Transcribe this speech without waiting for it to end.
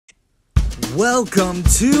Welcome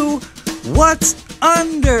to What's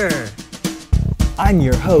Under? I'm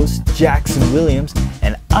your host, Jackson Williams,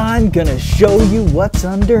 and I'm gonna show you what's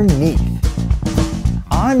underneath.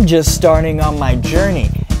 I'm just starting on my journey,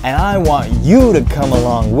 and I want you to come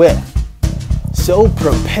along with. So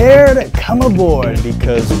prepare to come aboard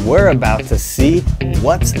because we're about to see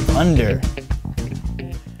what's under.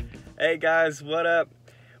 Hey guys, what up?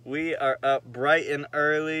 We are up bright and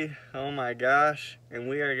early, oh my gosh, and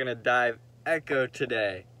we are gonna dive Echo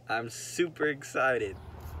today. I'm super excited.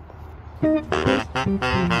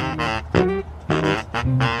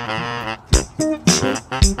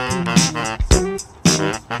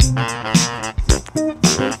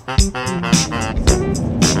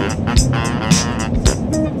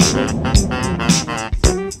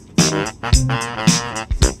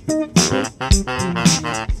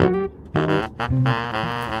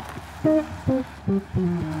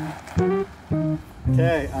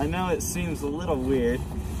 Okay, I know it seems a little weird,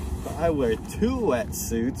 but I wear two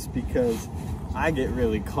wetsuits because I get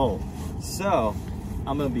really cold. So,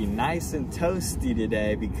 I'm gonna be nice and toasty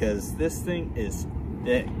today because this thing is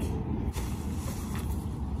thick.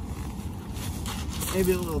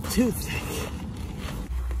 Maybe a little too thick.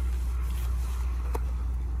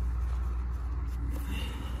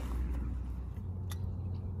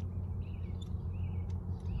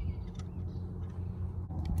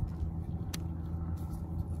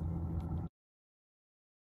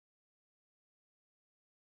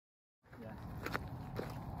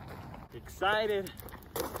 Excited.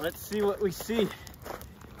 Let's see what we see.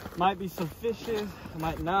 Might be some fishes,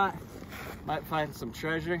 might not. Might find some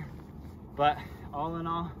treasure. But all in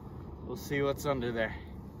all, we'll see what's under there.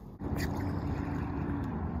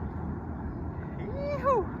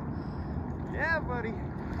 Yee-hoo. Yeah, buddy.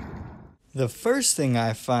 The first thing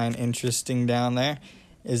I find interesting down there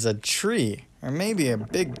is a tree, or maybe a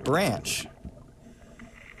big branch.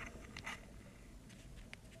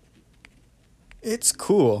 It's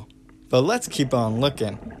cool. But let's keep on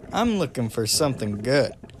looking. I'm looking for something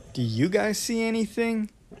good. Do you guys see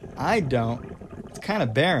anything? I don't. It's kind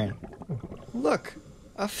of barren. Look,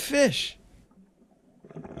 a fish.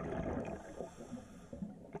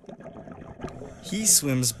 He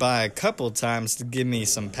swims by a couple times to give me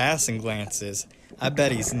some passing glances. I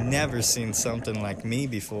bet he's never seen something like me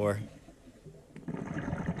before.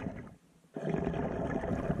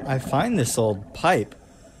 I find this old pipe,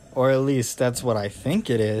 or at least that's what I think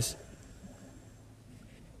it is.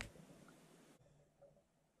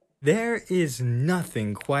 There is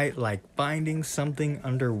nothing quite like finding something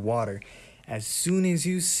underwater. As soon as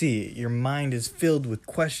you see it, your mind is filled with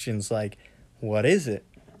questions like, what is it?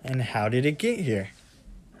 And how did it get here?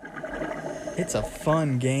 It's a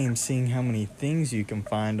fun game seeing how many things you can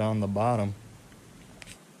find on the bottom.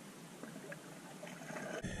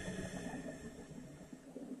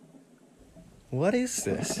 What is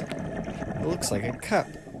this? It looks like a cup.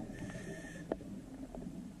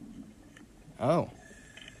 Oh.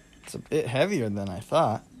 It's a bit heavier than I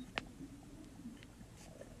thought.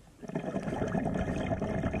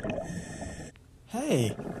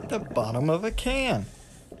 Hey, the bottom of a can.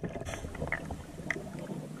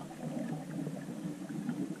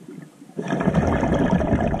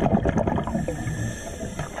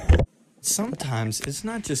 Sometimes it's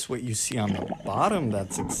not just what you see on the bottom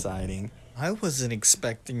that's exciting. I wasn't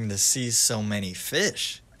expecting to see so many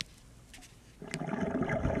fish.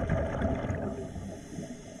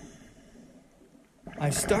 I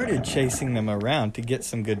started chasing them around to get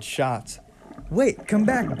some good shots. Wait, come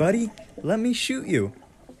back, buddy. Let me shoot you.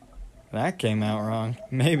 That came out wrong.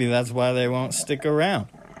 Maybe that's why they won't stick around.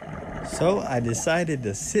 So I decided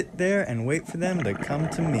to sit there and wait for them to come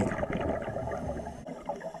to me.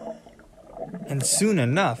 And soon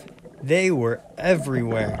enough, they were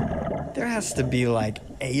everywhere. There has to be like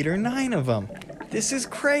 8 or 9 of them. This is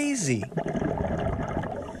crazy.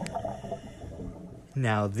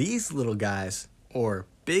 Now these little guys, or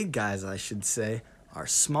big guys I should say, are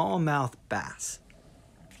smallmouth bass.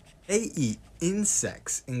 They eat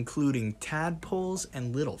insects, including tadpoles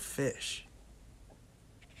and little fish.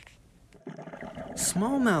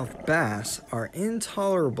 Smallmouth bass are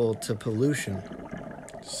intolerable to pollution,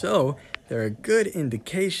 so they're a good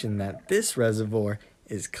indication that this reservoir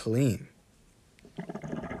is clean.